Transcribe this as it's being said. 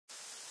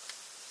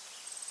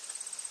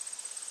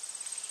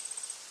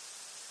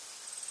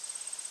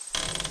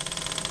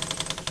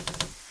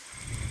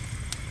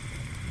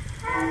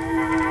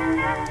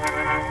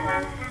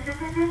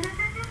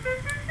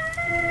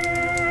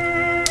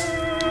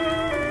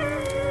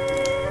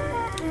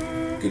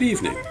Good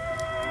evening.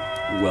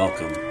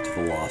 Welcome to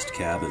the Lost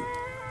Cabin.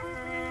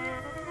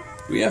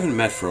 We haven't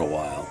met for a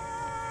while,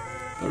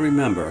 but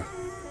remember,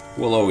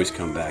 we'll always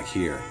come back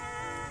here.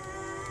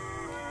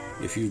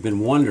 If you've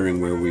been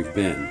wondering where we've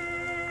been,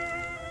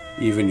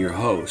 even your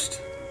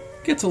host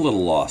gets a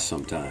little lost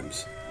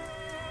sometimes.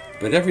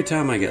 But every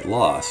time I get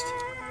lost,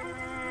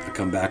 I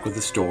come back with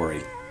a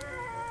story.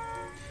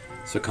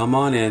 So come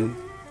on in,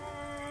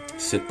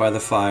 sit by the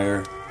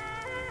fire,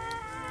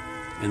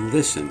 and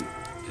listen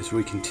as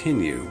we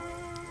continue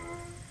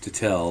to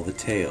tell the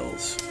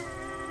tales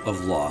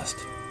of lost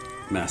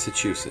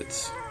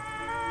Massachusetts.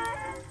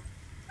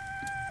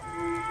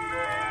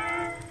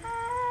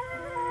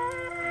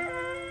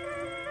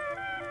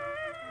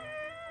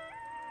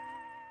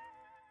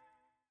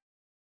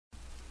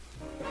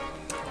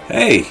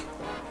 Hey,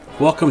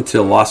 welcome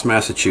to Lost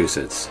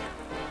Massachusetts.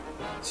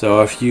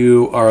 So if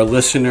you are a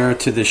listener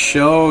to the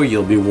show,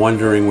 you'll be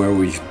wondering where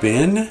we've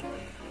been.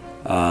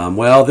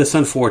 Well, this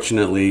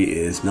unfortunately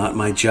is not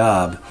my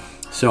job.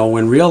 So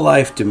when real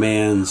life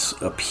demands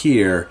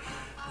appear,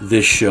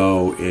 this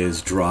show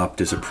is dropped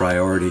as a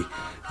priority.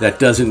 That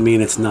doesn't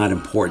mean it's not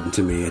important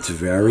to me. It's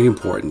very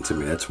important to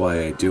me. That's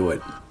why I do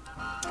it.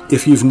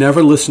 If you've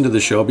never listened to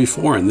the show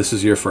before and this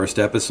is your first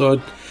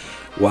episode,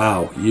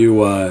 wow,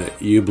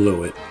 you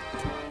blew it.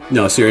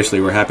 No,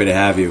 seriously, we're happy to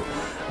have you.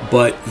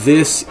 But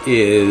this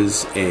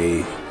is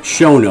a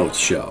show notes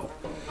show.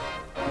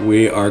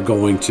 We are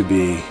going to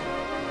be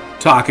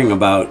talking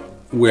about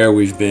where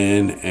we've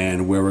been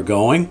and where we're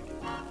going,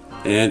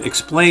 and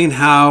explain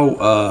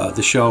how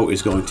the show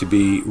is going to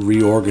be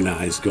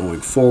reorganized going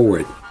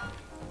forward.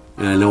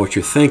 And I know what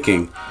you're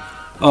thinking.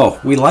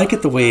 Oh, we like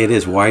it the way it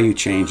is. Why are you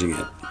changing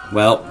it?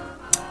 Well,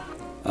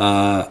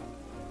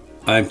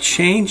 I'm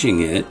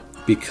changing it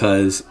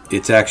because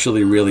it's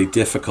actually really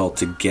difficult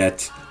to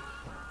get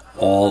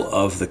all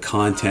of the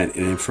content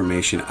and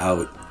information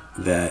out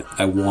that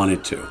I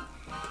wanted to.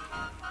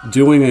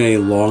 Doing a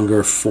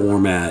longer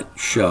format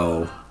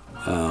show,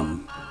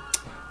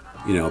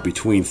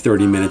 between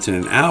 30 minutes and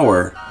an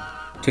hour,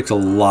 takes a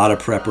lot of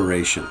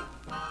preparation.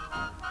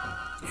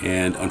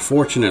 And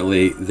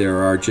unfortunately, there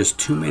are just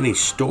too many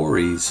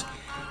stories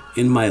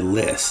in my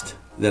list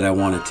that I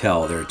want to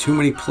tell. There are too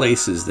many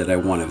places that I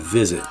want to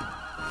visit.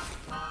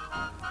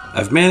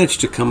 I've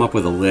managed to come up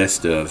with a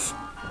list of,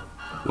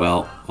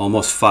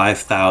 almost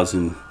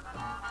 5,000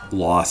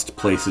 lost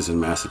places in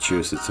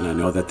Massachusetts. And I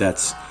know that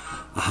that's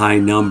a high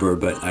number,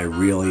 but I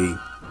really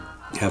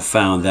have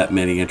found that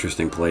many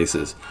interesting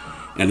places.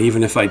 And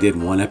even if I did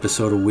one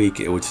episode a week,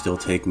 it would still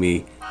take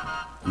me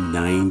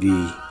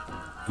 90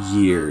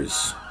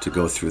 years to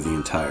go through the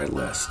entire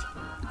list.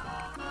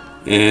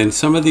 And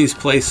some of these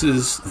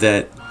places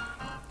that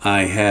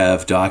I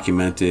have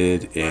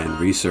documented and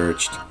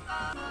researched,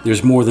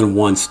 there's more than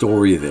one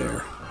story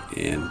there.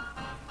 And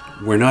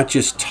we're not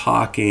just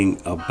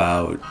talking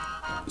about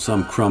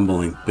some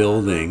crumbling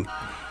building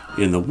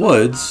in the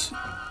woods.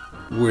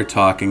 We're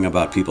talking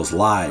about people's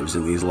lives,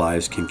 and these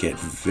lives can get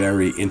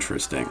very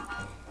interesting.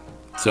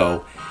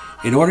 So,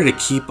 in order to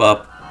keep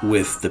up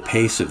with the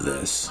pace of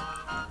this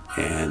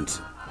and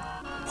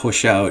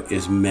push out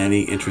as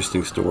many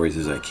interesting stories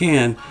as I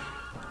can,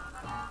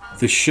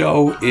 the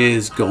show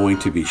is going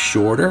to be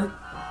shorter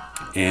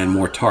and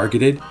more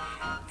targeted,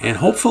 and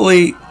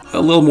hopefully a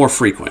little more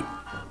frequent.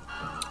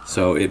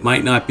 So it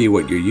might not be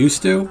what you're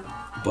used to,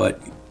 but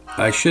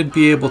I should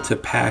be able to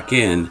pack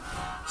in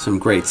some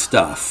great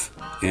stuff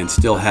and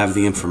still have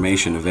the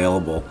information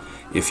available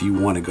if you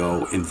want to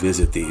go and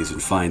visit these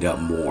and find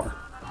out more.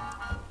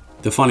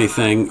 The funny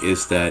thing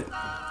is that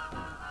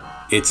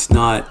it's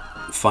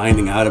not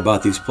finding out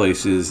about these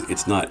places,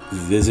 it's not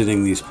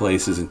visiting these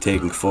places and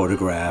taking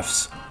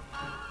photographs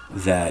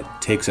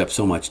that takes up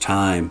so much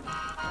time.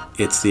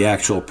 It's the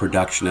actual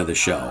production of the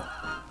show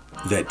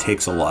that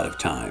takes a lot of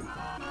time.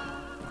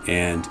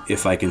 And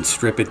if I can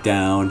strip it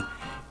down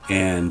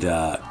and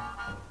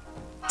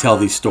tell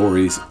these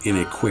stories in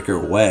a quicker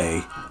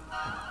way,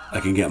 I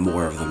can get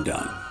more of them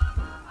done.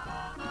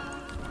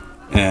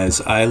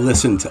 As I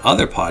listen to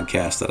other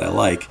podcasts that I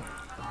like,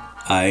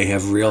 I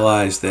have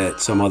realized that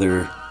some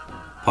other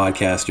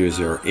podcasters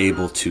are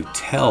able to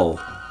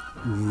tell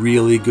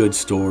really good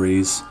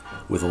stories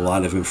with a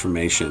lot of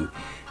information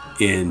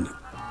in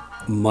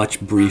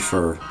much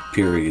briefer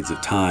periods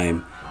of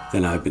time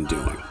than I've been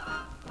doing.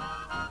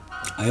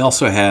 I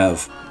also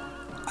have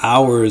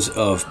hours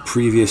of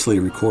previously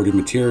recorded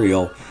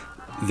material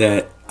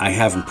that I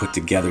haven't put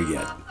together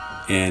yet.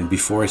 And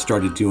before I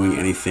started doing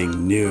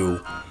anything new,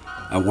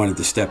 I wanted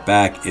to step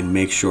back and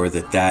make sure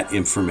that that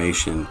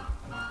information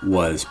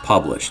was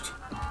published.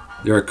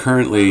 There are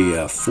currently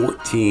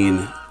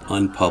 14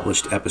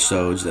 unpublished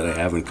episodes that I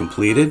haven't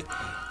completed.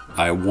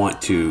 I want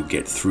to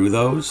get through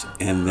those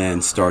and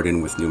then start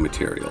in with new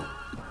material.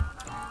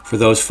 For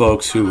those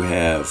folks who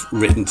have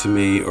written to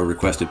me or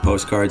requested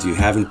postcards, you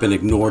haven't been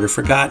ignored or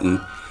forgotten,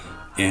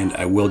 and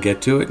I will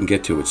get to it and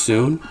get to it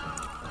soon.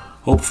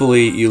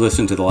 Hopefully you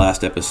listened to the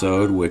last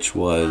episode, which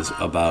was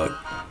about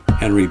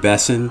Henry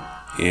Besson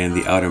and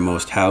the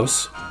Outermost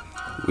House,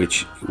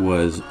 which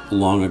was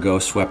long ago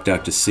swept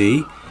out to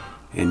sea,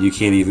 and you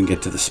can't even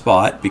get to the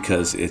spot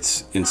because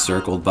it's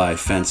encircled by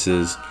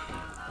fences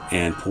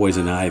and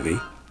poison ivy.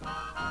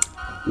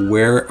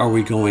 Where are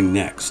we going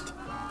next?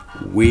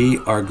 We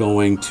are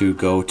going to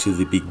go to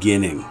the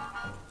beginning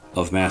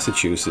of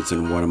Massachusetts,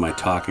 and what am I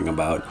talking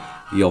about?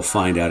 You'll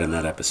find out in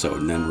that episode.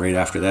 And then right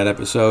after that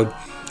episode,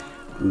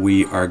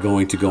 we are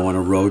going to go on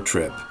a road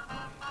trip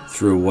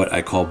through what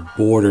I call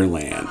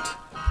Borderland.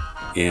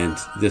 And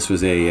this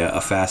was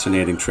a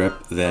fascinating trip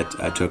that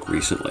I took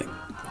recently.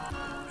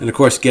 And of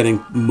course,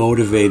 getting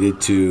motivated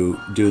to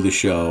do the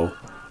show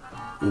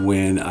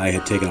when I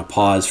had taken a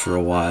pause for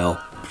a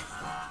while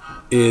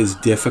is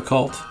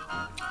difficult.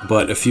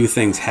 But a few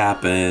things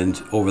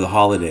happened over the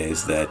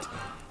holidays that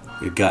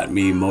it got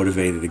me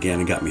motivated again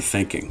and got me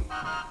thinking.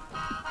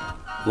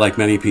 Like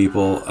many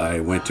people, I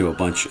went to a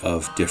bunch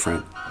of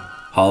different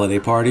holiday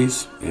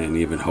parties and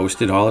even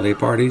hosted holiday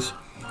parties.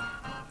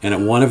 And at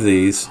one of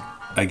these,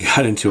 I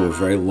got into a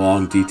very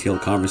long,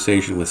 detailed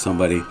conversation with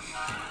somebody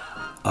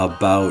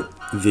about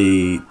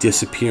the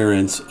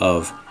disappearance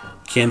of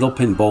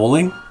candlepin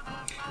bowling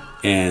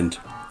and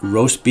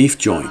roast beef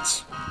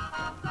joints.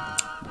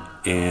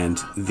 And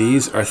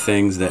these are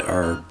things that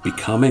are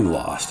becoming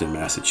lost in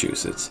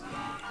Massachusetts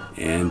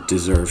and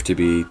deserve to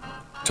be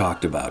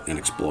talked about and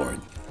explored.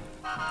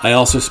 I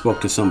also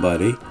spoke to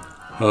somebody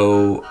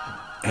who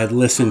had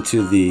listened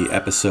to the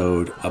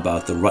episode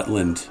about the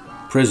Rutland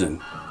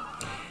prison,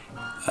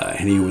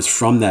 and he was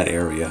from that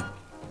area,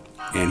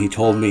 and he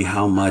told me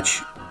how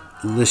much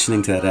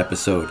listening to that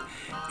episode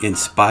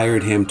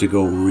inspired him to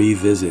go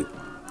revisit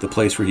the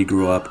place where he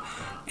grew up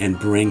and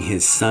bring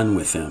his son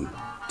with him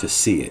to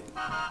see it.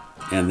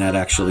 And that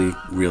actually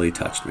really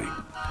touched me.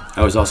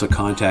 I was also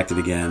contacted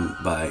again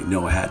by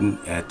Noah Hatton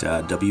at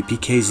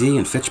WPKZ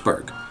in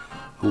Fitchburg,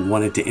 who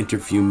wanted to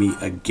interview me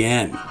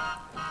again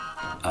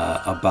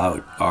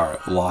about our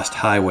Lost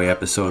Highway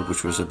episode,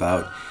 which was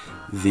about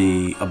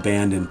the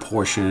abandoned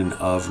portion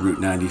of Route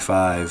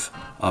 95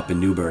 up in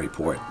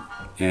Newburyport.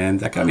 And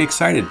that got me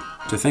excited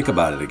to think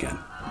about it again.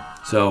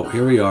 So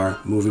here we are,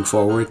 moving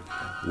forward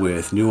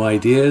with new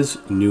ideas,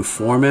 new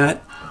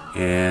format,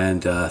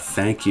 and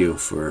thank you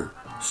for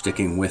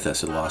sticking with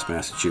us at Lost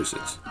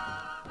Massachusetts.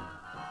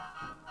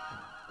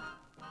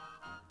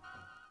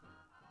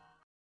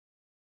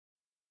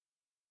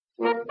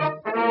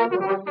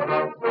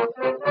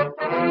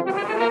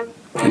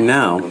 And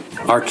now,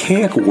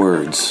 archaic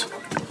words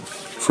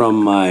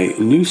from my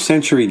New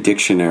Century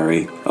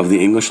Dictionary of the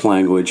English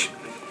Language,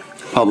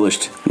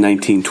 published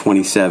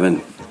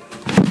 1927.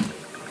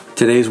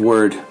 Today's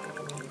word,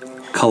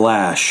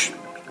 calash.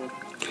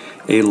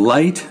 A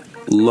light,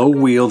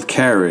 low-wheeled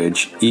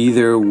carriage,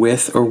 either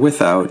with or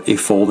without a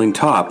folding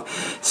top,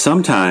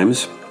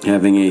 sometimes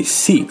having a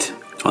seat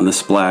on the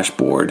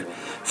splashboard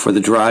for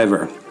the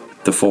driver.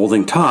 The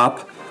folding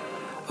top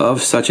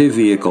of such a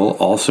vehicle,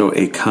 also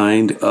a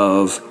kind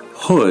of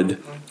hood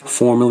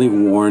formerly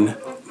worn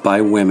by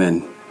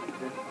women.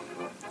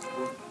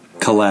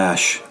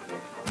 Calash.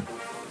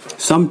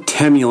 Some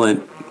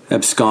temulant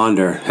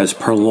absconder has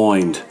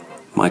purloined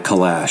my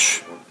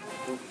calash.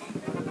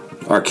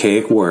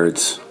 Archaic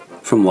words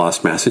from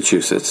Lost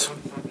Massachusetts.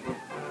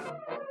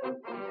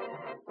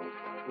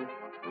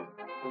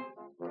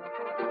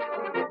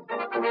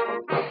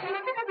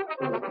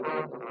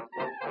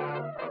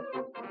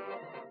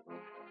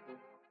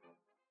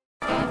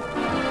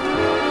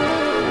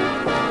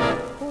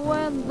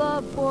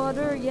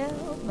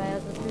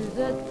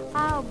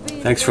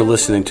 Thanks for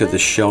listening to the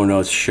show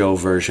notes show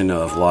version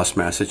of Lost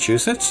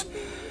Massachusetts.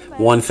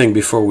 One thing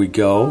before we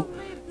go,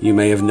 you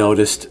may have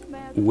noticed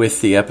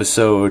with the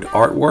episode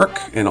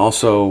artwork and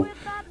also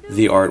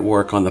the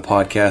artwork on the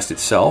podcast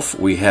itself,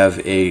 we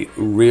have a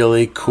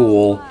really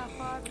cool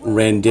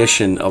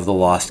rendition of The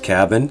Lost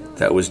Cabin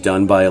that was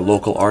done by a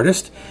local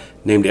artist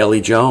named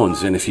Ellie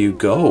Jones. And if you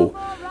go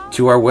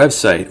to our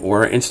website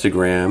or our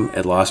Instagram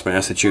at Lost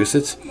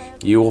Massachusetts,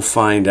 you will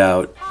find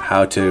out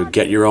how to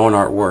get your own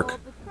artwork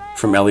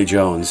from Ellie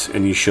Jones,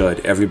 and you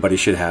should. Everybody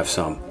should have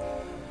some.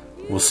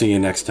 We'll see you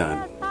next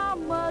time.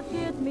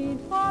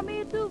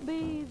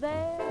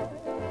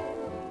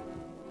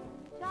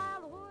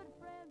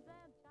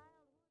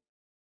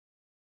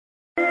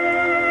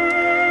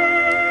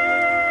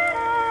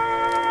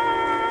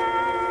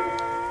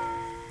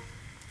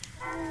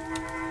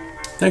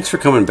 Thanks for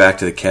coming back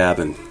to the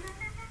cabin.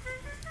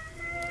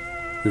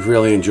 We've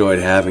really enjoyed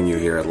having you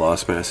here at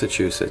Lost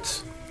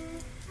Massachusetts.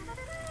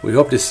 We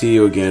hope to see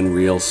you again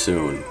real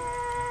soon.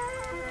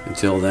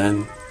 Until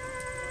then,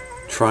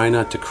 try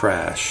not to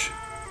crash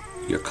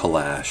your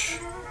calash.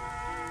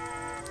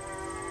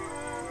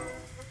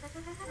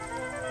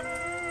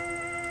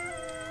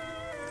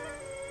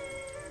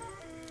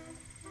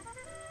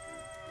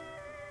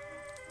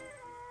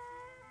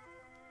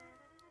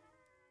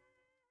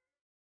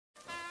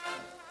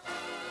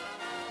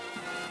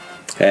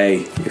 Hey,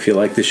 if you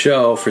like the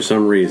show for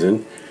some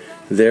reason,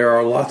 there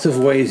are lots of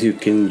ways you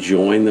can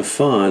join the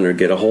fun or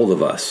get a hold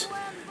of us.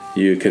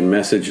 You can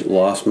message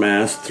Lost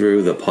Mass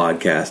through the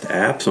podcast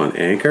apps on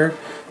Anchor,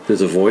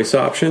 There's a voice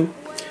option.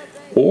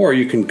 Or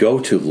you can go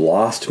to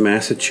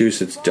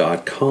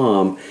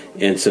lostmassachusetts.com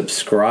and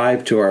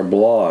subscribe to our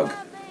blog,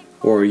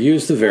 or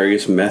use the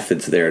various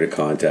methods there to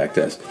contact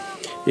us.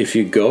 If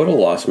you go to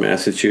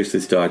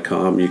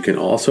lostmassachusetts.com, you can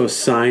also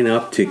sign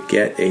up to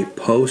get a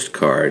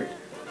postcard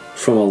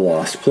from a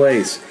lost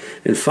place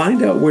and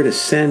find out where to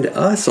send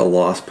us a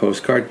lost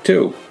postcard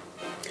to.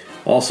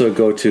 Also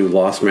go to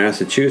Lost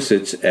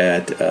Massachusetts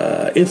at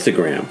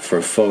Instagram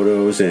for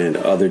photos and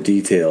other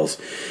details.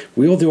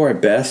 We will do our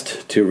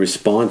best to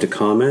respond to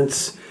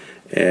comments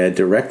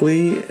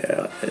directly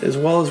as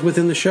well as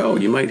within the show.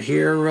 You might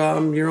hear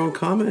your own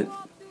comment.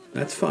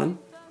 That's fun.